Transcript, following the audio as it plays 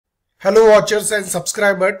Hello watchers and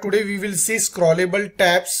subscribers, today we will see scrollable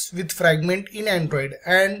tabs with Fragment in Android,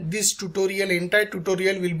 and this entire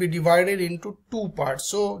tutorial will be divided into two parts,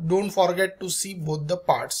 so don't forget to see both the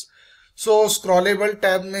parts. So scrollable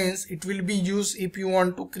tab means it will be used if you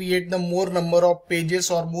want to create the more number of pages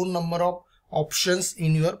or more number of options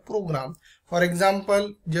in your program. For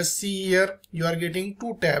example, just see here you are getting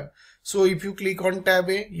two tabs. So if you click on tab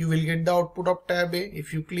A, you will get the output of tab A.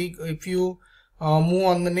 If you move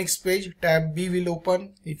on the next page, tab B will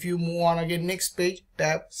open. If you move on again next page,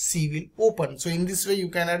 tab C will open. So in this way you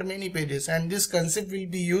can add many pages, and this concept will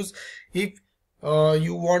be used if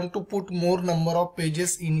you want to put more number of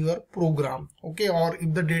pages in your program, okay, or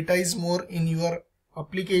if the data is more in your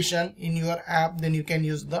application, in your app, then you can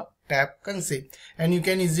use the tab concept and you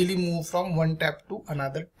can easily move from one tab to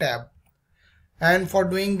another tab. And for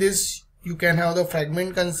doing this you can have the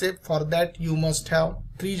fragment concept. For that you must have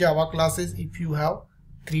 3 Java classes if you have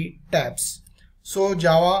 3 tabs. So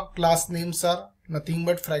Java class names are nothing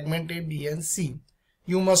but fragment A, B and C.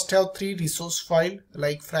 You must have 3 resource file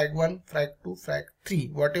like frag1, frag2,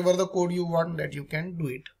 frag3. Whatever the code you want, that you can do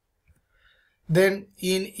it. Then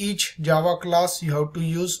in each Java class you have to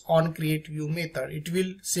use onCreateView method. It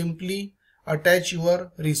will simply attach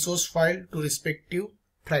your resource file to respective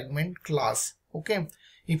fragment class. Okay.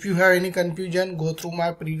 If you have any confusion, go through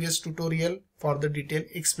my previous tutorial for the detailed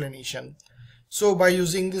explanation. So by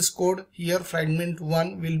using this code here, fragment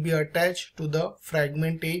 1 will be attached to the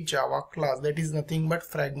fragment A Java class, that is nothing but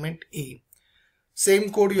fragment A.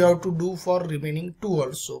 Same code you have to do for remaining 2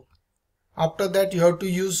 also. After that you have to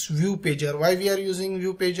use ViewPager. Why we are using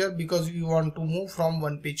ViewPager? Because we want to move from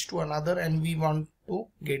one page to another and we want to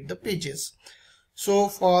get the pages. So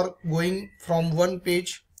for going from one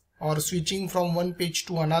page or switching from one page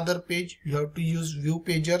to another page, you have to use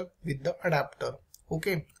ViewPager with the adapter.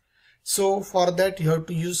 Okay. So for that you have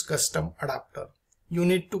to use custom adapter. You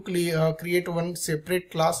need to create one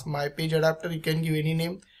separate class, MyPageAdapter. You can give any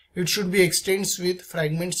name. It should be extends with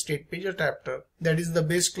fragment state page adapter. That is the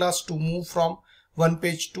base class to move from one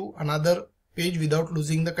page to another page without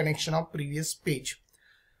losing the connection of previous page.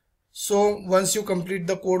 So once you complete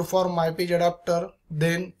the code for MyPageAdapter,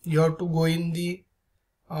 then you have to go in the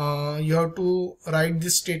you have to write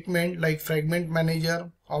this statement like fragment manager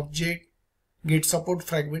object get support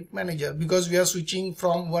fragment manager, because we are switching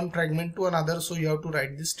from one fragment to another, so you have to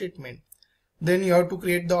write this statement. Then you have to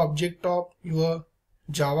create the object of your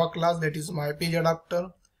Java class, that is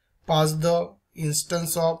MyPageAdapter, pass the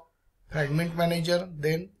instance of fragment manager,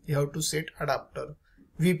 then you have to set adapter.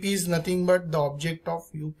 VP is nothing but the object of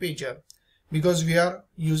ViewPager, because we are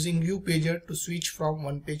using ViewPager to switch from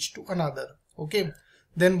one page to another. Okay.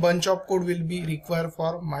 Then bunch of code will be required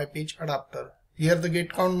for MyPageAdapter. Here the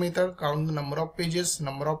getCount method count the number of pages,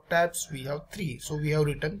 number of tabs. We have 3, so we have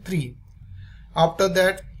written 3. After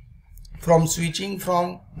that, from switching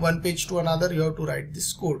from one page to another, you have to write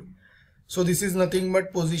this code. So this is nothing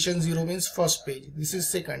but position 0 means first page, this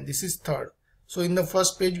is second, this is third. So in the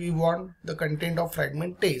first page we want the content of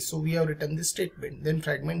fragment A, so we have written this statement. Then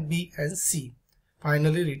fragment B and C,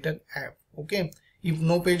 finally written app. Okay. If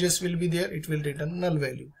no pages will be there, it will return null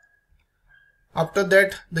value. After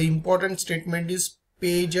that, the important statement is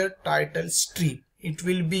pager title strip. It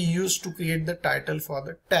will be used to create the title for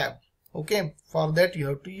the tab. Okay, for that you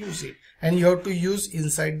have to use it, and you have to use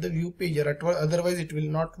inside the ViewPager, otherwise it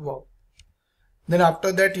will not work. Then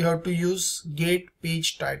after that you have to use get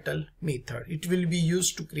page title method. It will be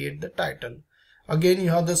used to create the title. Again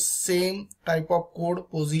you have the same type of code,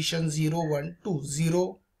 position 0, 1, 2.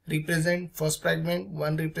 0 represent first fragment,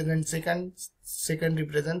 1 represent second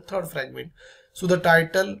represent third fragment. So the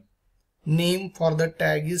title name for the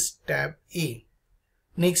tag is tab A.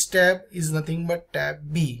 Next tab is nothing but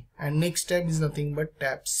tab B, and next tab is nothing but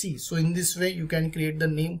tab C. So in this way you can create the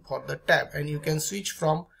name for the tab, and you can switch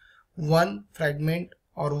from one fragment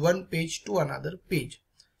or one page to another page.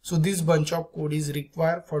 So this bunch of code is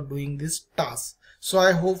required for doing this task. So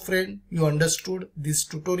I hope friend you understood this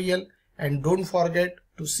tutorial, and don't forget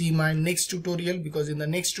to see my next tutorial, because in the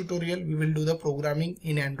next tutorial we will do the programming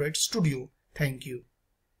in Android Studio. Thank you.